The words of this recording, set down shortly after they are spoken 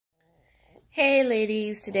Hey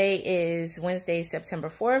ladies, today is Wednesday, September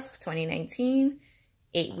 4th, 2019,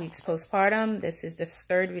 8 weeks postpartum. This is the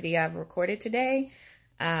third video I've recorded today.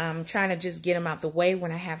 I'm trying to just get them out the way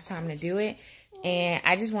when I have time to do it. And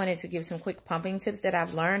I just wanted to give some quick pumping tips that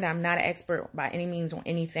I've learned. I'm not an expert by any means on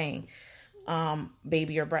anything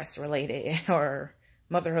baby or breast related or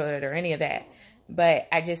motherhood or any of that. But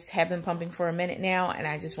I just have been pumping for a minute now, and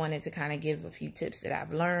I just wanted to kind of give a few tips that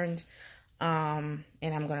I've learned.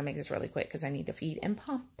 And I'm going to make this really quick because I need to feed and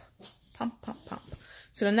pump.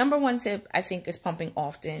 So the number one tip, I think, is pumping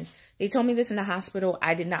often. They told me this in the hospital.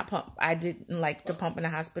 I did not pump. I didn't like to pump in the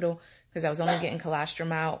hospital because I was only getting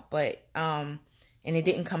colostrum out, but, and it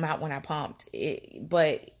didn't come out when I pumped it.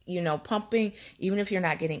 But, you know, pumping, even if you're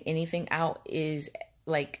not getting anything out, is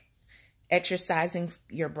like exercising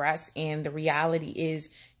your breast. And the reality is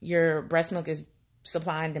your breast milk is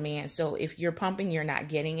supply and demand. So if you're pumping, you're not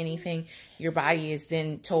getting anything. Your body is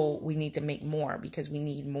then told we need to make more because we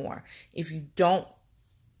need more. If you don't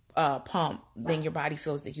pump, then your body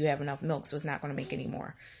feels that you have enough milk, so it's not going to make any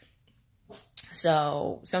more.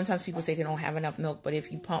 So sometimes people say they don't have enough milk, but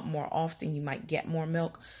if you pump more often, you might get more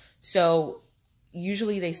milk. So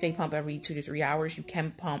usually they say pump every 2 to 3 hours. You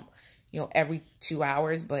can pump, you know, every 2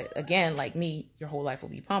 hours, but again, like me, your whole life will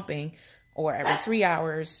be pumping. Or every 3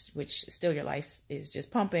 hours, which still your life is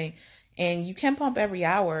just pumping. And you can pump every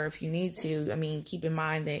hour if you need to. I mean, keep in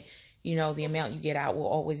mind that, you know, the amount you get out will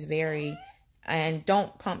always vary. And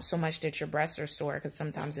don't pump so much that your breasts are sore, because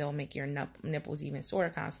sometimes it'll make your nipples even sore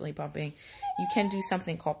constantly pumping. You can do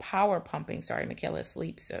something called power pumping. Sorry, Michaela's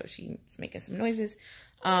asleep, so she's making some noises.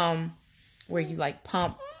 Where you like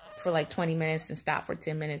pump for like 20 minutes and stop for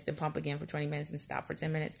 10 minutes, then pump again for 20 minutes and stop for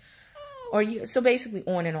 10 minutes. Or so basically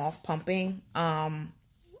on and off pumping. So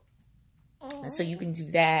you can do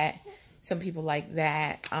that. Some people like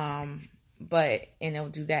that. And they'll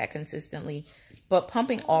do that consistently. But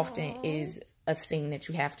pumping often is a thing that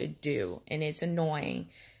you have to do. And it's annoying.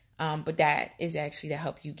 But that is actually to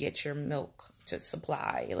help you get your milk to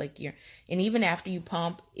supply. And even after you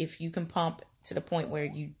pump, if you can pump to the point where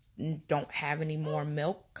you don't have any more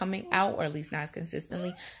milk coming out, or at least not as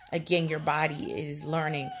consistently, again, your body is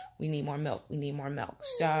learning we need more milk,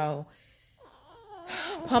 so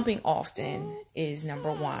pumping often is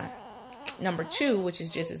number one. Number two, which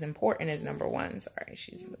is just as important as number one, sorry,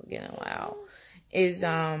 she's getting loud, is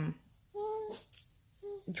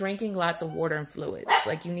drinking lots of water and fluids.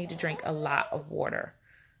 Like, you need to drink a lot of water,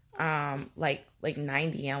 like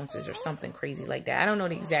 90 ounces or something crazy like that. I don't know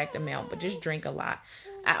the exact amount, but just drink a lot.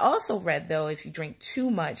 I also read, though, if you drink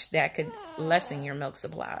too much, that could lessen your milk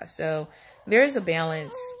supply. So there is a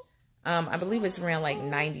balance. I believe it's around like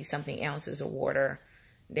 90 something ounces of water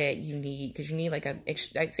that you need, because you need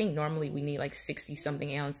I think normally we need like 60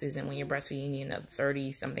 something ounces, and when you're breastfeeding, you need another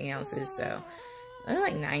 30 something ounces. So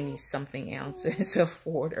like 90 something ounces of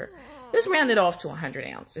water. Just round it off to 100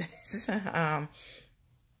 ounces. That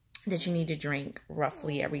you need to drink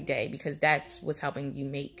roughly every day, because that's what's helping you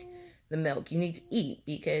make the milk. You need to eat,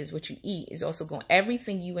 because what you eat is also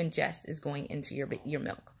everything you ingest is going into your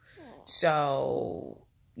milk. So,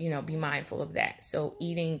 you know, be mindful of that. So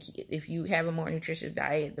eating, if you have a more nutritious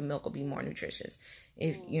diet, the milk will be more nutritious.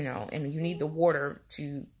 If, you know, and you need the water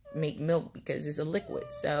to make milk because it's a liquid.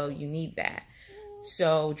 So you need that.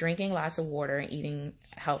 So drinking lots of water and eating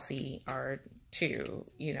healthy are two,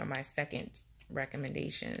 you know, my second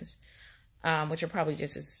recommendations, which are probably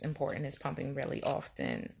just as important as pumping very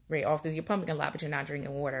often, because you're pumping a lot, but you're not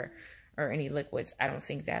drinking water or any liquids. I don't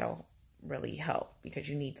think that'll really help, because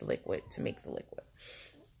you need the liquid to make the liquid.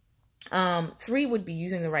 3 would be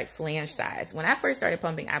using the right flange size. When I first started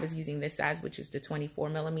pumping, I was using this size, which is the 24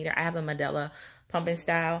 millimeter. I have a Medela pumping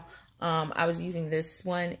style. I was using this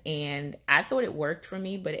one, and I thought it worked for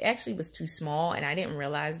me, but it actually was too small, and I didn't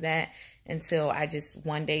realize that until I just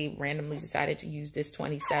one day randomly decided to use this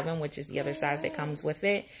 27, which is the other size that comes with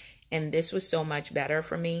it. And this was so much better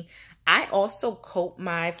for me. I also coat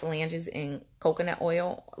my phalanges in coconut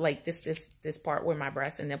oil, like this part where my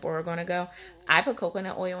breast and nipple are going to go. I put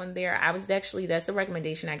coconut oil in there. That's a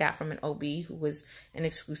recommendation I got from an OB who was an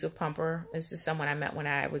exclusive pumper. This is someone I met when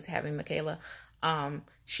I was having Michaela.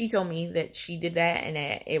 She told me that she did that and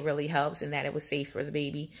that it really helps and that it was safe for the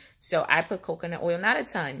baby. So I put coconut oil, not a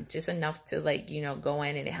ton, just enough to, like, you know, go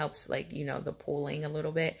in, and it helps, like, you know, the pooling a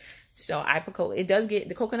little bit. So I put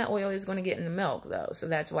the coconut oil is going to get in the milk, though. So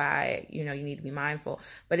that's why, you know, you need to be mindful,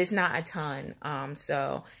 but it's not a ton.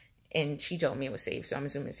 And she told me it was safe. So I'm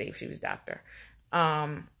assuming it's safe. She was a doctor.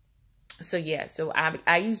 So yeah, so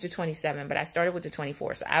I used a 27, but I started with the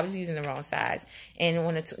 24. So I was using the wrong size. And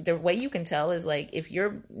when the way you can tell is like if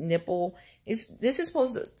your nipple this is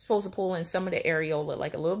supposed to pull in some of the areola,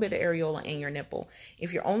 like a little bit of areola in your nipple.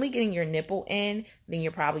 If you're only getting your nipple in, then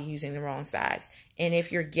you're probably using the wrong size. And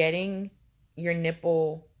if you're getting your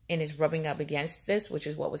nipple and it's rubbing up against this, which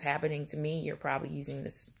is what was happening to me, you're probably using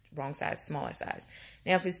this wrong size, smaller size.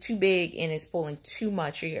 Now, if it's too big and it's pulling too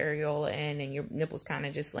much of your areola in and your nipple's kind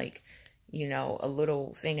of just like, you know, a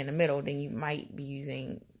little thing in the middle, then you might be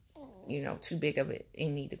using, you know, too big of it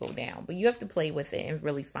and need to go down. But you have to play with it and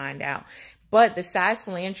really find out. But the size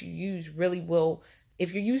flange you use really will,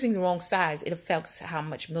 if you're using the wrong size, it affects how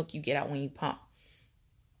much milk you get out when you pump.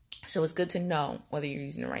 So it's good to know whether you're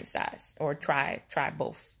using the right size, or try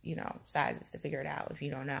both, you know, sizes to figure it out if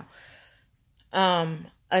you don't know.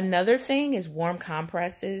 Another thing is warm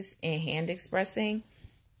compresses and hand expressing.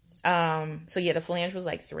 So yeah, the flange was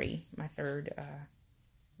like 3, my third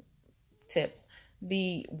tip.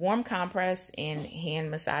 The warm compress and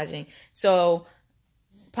hand massaging. So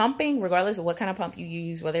pumping, regardless of what kind of pump you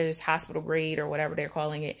use, whether it's hospital grade or whatever they're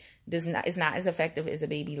calling it, is not as effective as a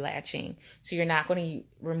baby latching. So you're not going to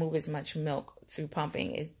remove as much milk through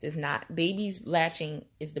pumping. It does not. Babies latching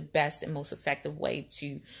is the best and most effective way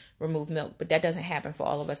to remove milk, but that doesn't happen for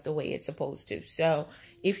all of us the way it's supposed to. So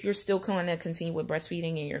if you're still going to continue with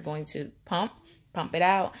breastfeeding and you're going to pump it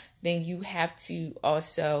out, then you have to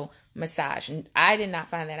also massage. And I did not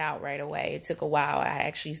find that out right away. It took a while. I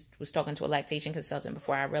actually was talking to a lactation consultant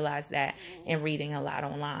before I realized that, and reading a lot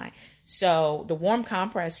online. So the warm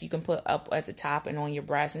compress you can put up at the top and on your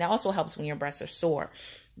breast. And that also helps when your breasts are sore.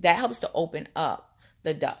 That helps to open up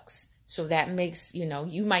the ducts. So that makes, you know,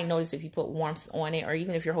 you might notice if you put warmth on it, or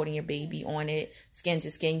even if you're holding your baby on it, skin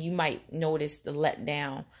to skin, you might notice the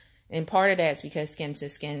letdown. And part of that is because skin to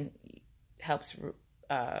skin helps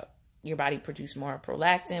your body produce more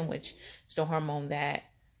prolactin, which is the hormone that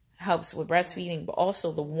helps with breastfeeding, but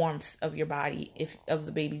also the warmth of your body, of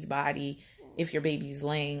the baby's body, if your baby's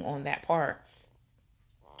laying on that part,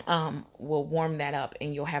 will warm that up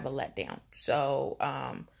and you'll have a letdown. So,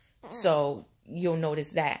 so you'll notice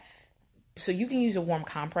that. So you can use a warm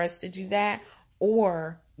compress to do that,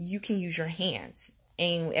 or you can use your hands.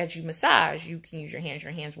 And as you massage, you can use your hands.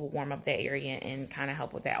 Your hands will warm up that area and kind of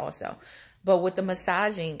help with that also. But with the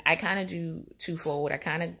massaging, I kind of do twofold. I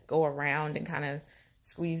kind of go around and kind of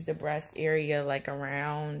squeeze the breast area, like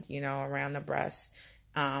around, you know, around the breast.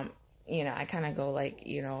 You know, I kind of go like,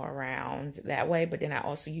 you know, around that way. But then I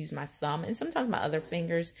also use my thumb and sometimes my other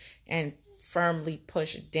fingers and firmly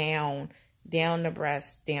push down the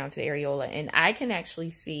breast, down to the areola. And I can actually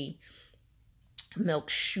see milk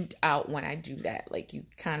shoot out when I do that. Like you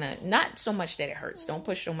kind of, not so much that it hurts. Don't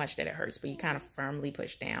push so much that it hurts, but you kind of firmly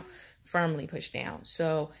push down.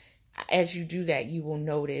 So as you do that, you will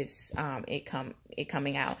notice it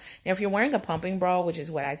coming out. Now, if you're wearing a pumping bra, which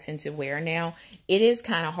is what I tend to wear now, it is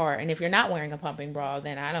kind of hard. And if you're not wearing a pumping bra,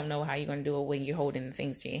 then I don't know how you're going to do it when you're holding the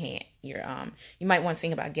things to your hand. You might want to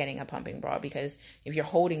think about getting a pumping bra, because if you're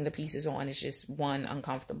holding the pieces on, it's just, one,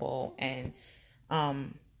 uncomfortable and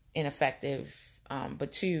ineffective.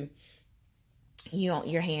 But two, you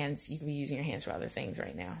can be using your hands for other things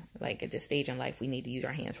right now. Like at this stage in life, we need to use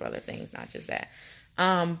our hands for other things, not just that.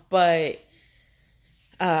 But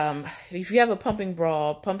if you have a pumping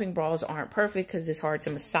bras aren't perfect because it's hard to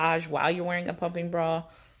massage while you're wearing a pumping bra,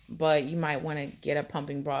 but you might want to get a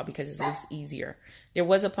pumping bra because it's at least easier. There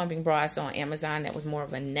was a pumping bra I saw on Amazon that was more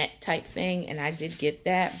of a net type thing, and I did get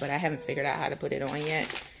that, but I haven't figured out how to put it on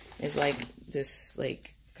yet. It's like this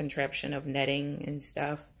like contraption of netting and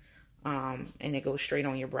stuff. And it goes straight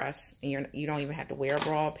on your breasts, and you don't even have to wear a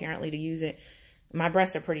bra apparently to use it. My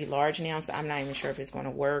breasts are pretty large now, so I'm not even sure if it's going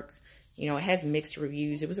to work. You know, it has mixed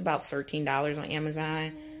reviews. It was about $13 on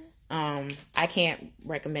Amazon. I can't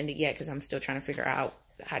recommend it yet because I'm still trying to figure out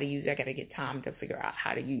how to use it. I got to get time to figure out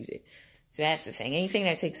how to use it. So that's the thing. Anything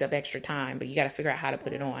that takes up extra time, but you got to figure out how to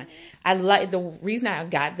put it on. The reason I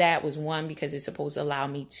got that was, one, because it's supposed to allow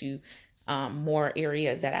me to more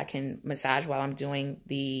area that I can massage while I'm doing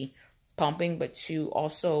the pumping, but two,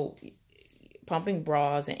 also pumping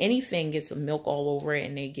bras and anything gets milk all over it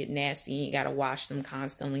and they get nasty. You got to wash them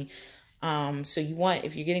constantly. So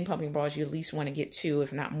if you're getting pumping bras, you at least want to get 2,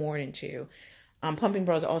 if not more than 2. Pumping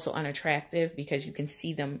bras are also unattractive because you can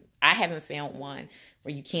see them. I haven't found one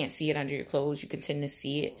where you can't see it under your clothes. You can tend to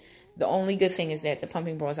see it. The only good thing is that the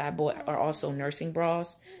pumping bras I bought are also nursing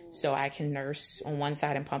bras. So I can nurse on one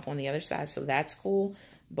side and pump on the other side. So that's cool.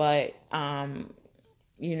 But,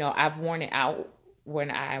 you know, I've worn it out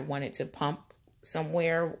when I wanted to pump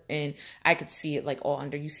somewhere, and I could see it like all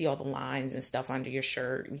under, you see all the lines and stuff under your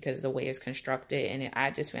shirt because of the way it's constructed, and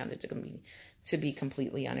I just found it to be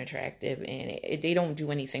completely unattractive, and they don't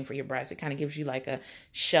do anything for your breasts. It kind of gives you like a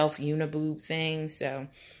shelf uniboob thing, so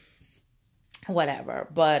whatever.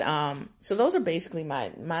 But so those are basically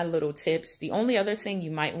my little tips. The only other thing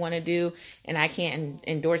you might want to do, and I can't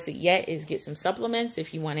endorse it yet, is get some supplements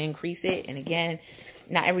if you want to increase it. And again,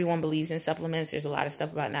 not everyone believes in supplements. There's a lot of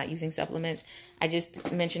stuff about not using supplements. I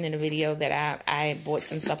just mentioned in a video that I bought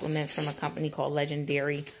some supplements from a company called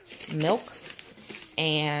Legendairy Milk,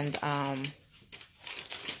 and trying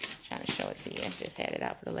to show it to you. I just had it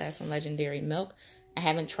out for the last one, Legendairy Milk. I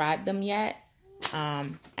haven't tried them yet. I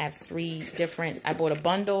have 3 different, I bought a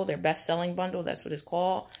bundle, their best-selling bundle, that's what it's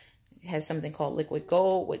called. It has something called Liquid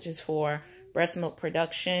Gold, which is for breast milk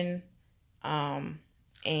production,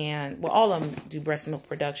 and, well, all of them do breast milk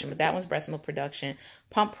production, but that one's breast milk production.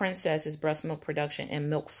 Pump Princess is breast milk production and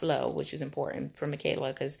milk flow, which is important for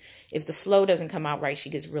Michaela, because if the flow doesn't come out right, she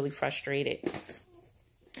gets really frustrated.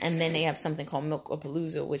 And then they have something called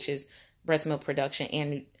Milk-a-Palooza, which is breast milk production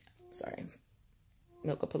and,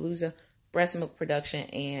 Milk-a-Palooza, breast milk production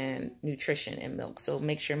and nutrition in milk. So it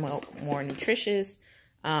makes your milk more nutritious.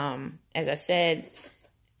 As I said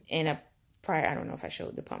in a prior, I don't know if I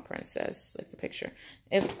showed the Pump Princess, like the picture.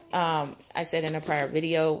 If I said in a prior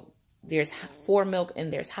video, there's foremilk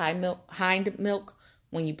and there's hind milk.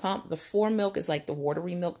 When you pump, the foremilk is like the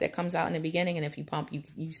watery milk that comes out in the beginning, and if you pump,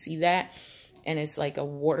 you see that, and it's like a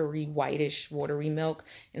watery, whitish, watery milk.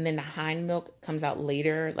 And then the hind milk comes out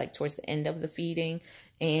later, like towards the end of the feeding,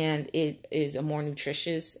 and it is a more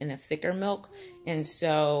nutritious and a thicker milk. And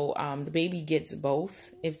so the baby gets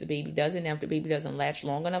both. If the baby doesn't, if the baby doesn't latch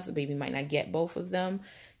long enough, the baby might not get both of them.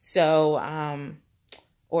 So,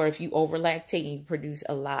 or if you over-lactate and you produce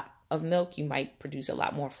a lot of milk, you might produce a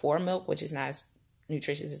lot more foremilk, which is not as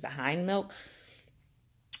nutritious as the hind milk.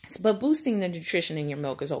 But boosting the nutrition in your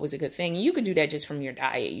milk is always a good thing. You could do that just from your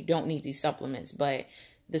diet. You don't need these supplements, but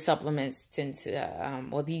the supplements tend to,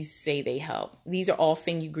 well, these say they help. These are all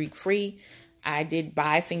fenugreek free. I did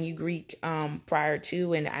buy fenugreek prior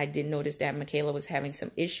to, and I did notice that Michaela was having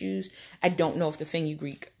some issues. I don't know if the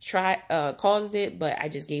fenugreek caused it, but I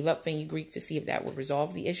just gave up fenugreek to see if that would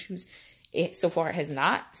resolve the issues. So far it has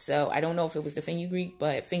not. So I don't know if it was the fenugreek,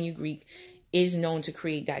 but fenugreek is known to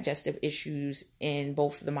create digestive issues in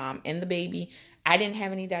both the mom and the baby. I didn't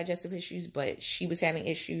have any digestive issues, but she was having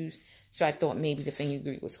issues. So I thought maybe the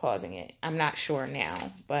fenugreek was causing it. I'm not sure now,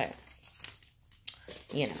 but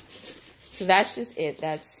you know. So that's just it.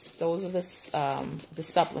 Those are the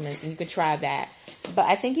supplements, and you could try that. But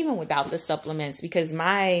I think even without the supplements, because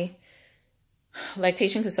my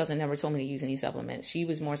lactation consultant never told me to use any supplements. She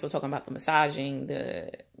was more so talking about the massaging,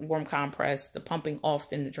 the warm compress, the pumping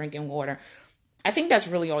often, the drinking water. I think that's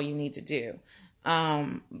really all you need to do.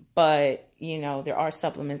 But, you know, there are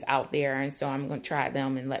supplements out there, and so I'm going to try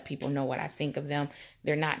them and let people know what I think of them.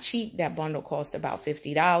 They're not cheap. That bundle cost about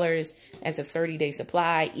 $50 as a 30-day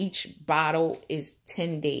supply. Each bottle is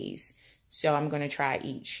 10 days. So I'm going to try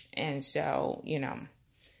each. And so, you know,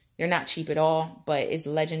 they're not cheap at all, but it's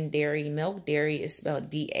Legendairy Milk. Dairy is spelled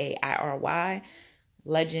D-A-I-R-Y.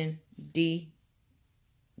 Legend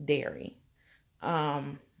Dairy.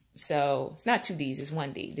 So it's not 2 D's, it's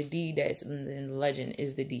 1 D. The D that's in the legend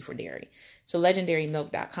is the D for dairy. So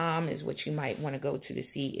legendairymilk.com is what you might want to go to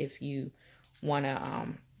see if you want to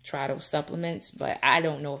try those supplements. But I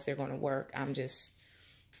don't know if they're going to work. I'm just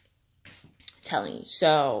telling you.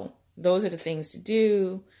 So those are the things to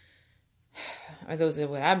do. Or those are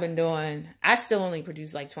what I've been doing. I still only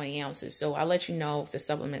produce like 20 ounces. So I'll let you know if the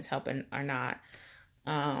supplements helping or not.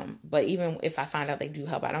 But even if I find out they do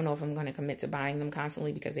help, I don't know if I'm going to commit to buying them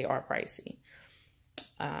constantly because they are pricey.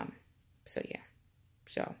 So yeah.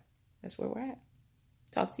 So that's where we're at.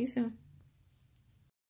 Talk to you soon.